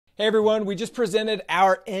Hey everyone, we just presented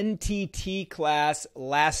our NTT class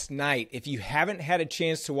last night. If you haven't had a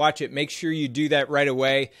chance to watch it, make sure you do that right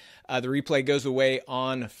away. The replay goes away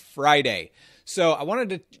on Friday. So I wanted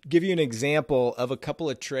to give you an example of a couple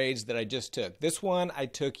of trades that I just took. This one I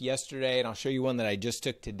took yesterday, and I'll show you one that I just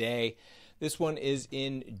took today. This one is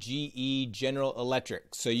in GE, General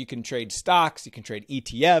Electric. So you can trade stocks, you can trade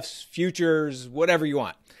ETFs, futures, whatever you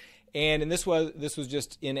want. And this was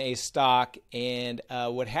just in a stock, and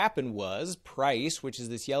what happened was price, which is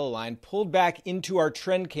this yellow line, pulled back into our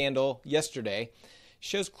trend candle yesterday.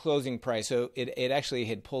 Shows closing price, so it actually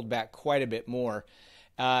had pulled back quite a bit more,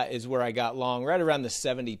 is where I got long, right around the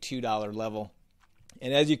 $72 level.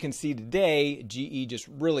 And as you can see today, GE just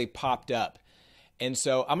really popped up. And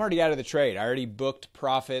so I'm already out of the trade. I already booked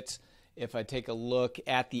profits. If I take a look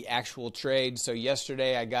at the actual trade, so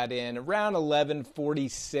yesterday I got in around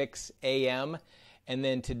 11:46 a.m. and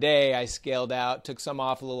then today I scaled out, took some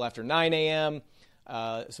off a little after 9 a.m.,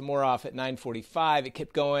 some more off at 9:45. It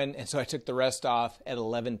kept going, and so I took the rest off at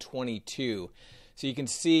 11:22. So you can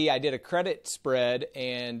see I did a credit spread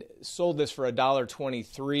and sold this for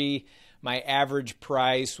 $1.23. My average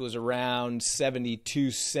price was around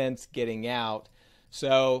 72 cents getting out.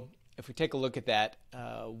 So if we take a look at that,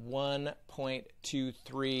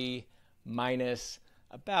 1.23 minus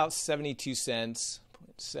about 72 cents,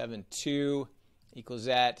 0.72 equals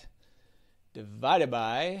that, divided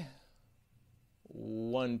by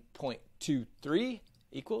 1.23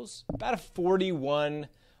 equals about a 41, a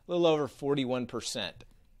little over 41%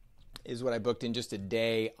 is what I booked in just a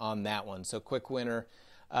day on that one. So quick winner.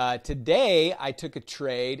 Today I took a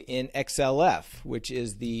trade in XLF, which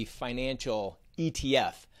is the financial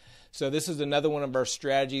ETF. So this is another one of our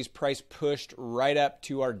strategies. Price pushed right up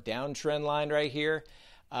to our downtrend line right here.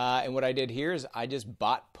 And what I did here is I just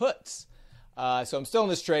bought puts. So I'm still in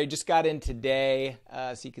this trade, just got in today.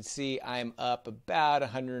 So you can see I'm up about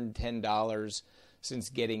 $110 since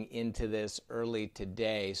getting into this early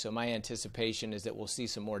today. So my anticipation is that we'll see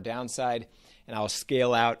some more downside, and I'll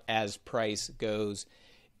scale out as price goes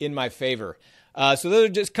in my favor. So those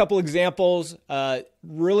are just a couple examples.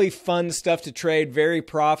 Really fun stuff to trade, very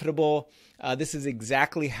profitable. This is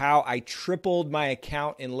exactly how I tripled my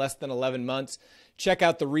account in less than 11 months. Check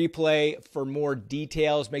out the replay for more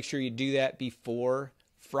details. Make sure you do that before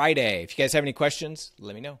Friday. If you guys have any questions,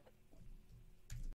 let me know.